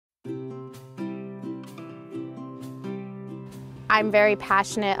I'm very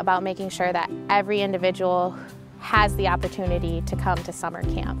passionate about making sure that every individual has the opportunity to come to summer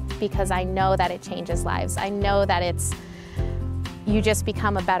camp, because I know that it changes lives. I know that you just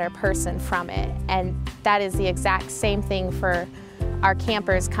become a better person from it, and that is the exact same thing for our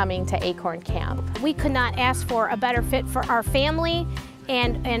campers coming to Acorn Camp. We could not ask for a better fit for our family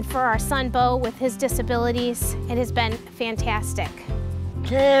and for our son Bo with his disabilities. It has been fantastic.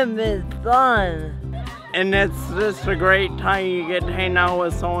 Camp is fun. And it's just a great time. You get to hang out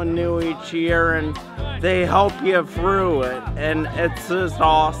with someone new each year and they help you through it, and it's just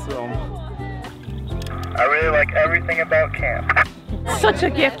awesome. I really like everything about camp. Such a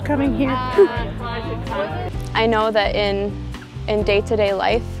gift coming here. I know that in day-to-day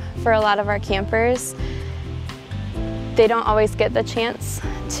life for a lot of our campers, they don't always get the chance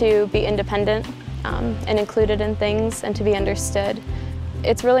to be independent and included in things and to be understood.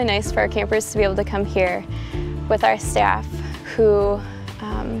 It's really nice for our campers to be able to come here with our staff who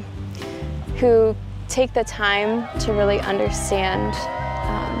take the time to really understand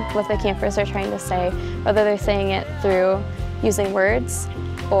what the campers are trying to say, whether they're saying it through using words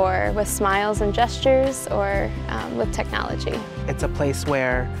or with smiles and gestures or with technology. It's a place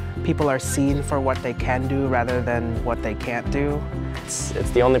where people are seen for what they can do rather than what they can't do.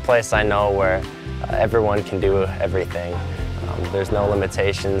 It's the only place I know where everyone can do everything. There's no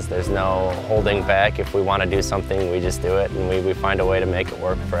limitations, there's no holding back. If we want to do something, we just do it, and we find a way to make it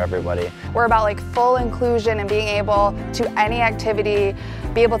work for everybody. We're about like full inclusion and being able to any activity,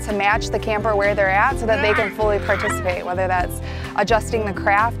 be able to match the camper where they're at so that they can fully participate, whether that's adjusting the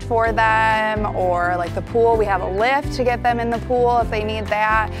craft for them or like the pool. We have a lift to get them in the pool if they need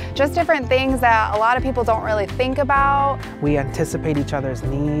that. Just different things that a lot of people don't really think about. We anticipate each other's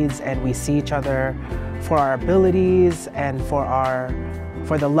needs and we see each other for our abilities and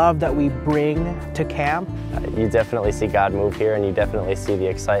for the love that we bring to camp. You definitely see God move here, and you definitely see the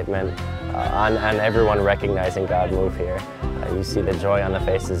excitement on everyone recognizing God move here. You see the joy on the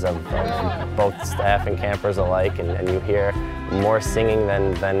faces of both staff and campers alike, and you hear more singing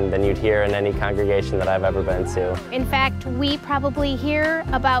than you'd hear in any congregation that I've ever been to. In fact, we probably hear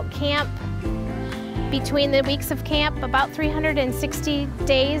about camp between the weeks of camp, about 360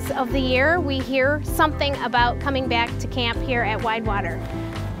 days of the year, we hear something about coming back to camp here at Widewater.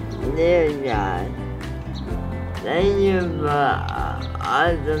 Dear God, thank you for an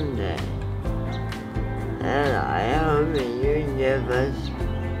awesome day. And I hope you give us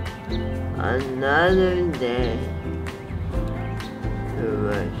another day to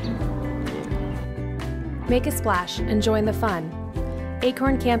worship you. Make a splash and join the fun.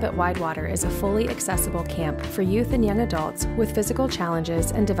 Acorn Camp at Widewater is a fully accessible camp for youth and young adults with physical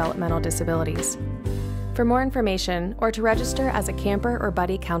challenges and developmental disabilities. For more information or to register as a camper or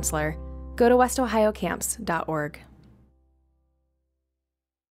buddy counselor, go to westohiocamps.org.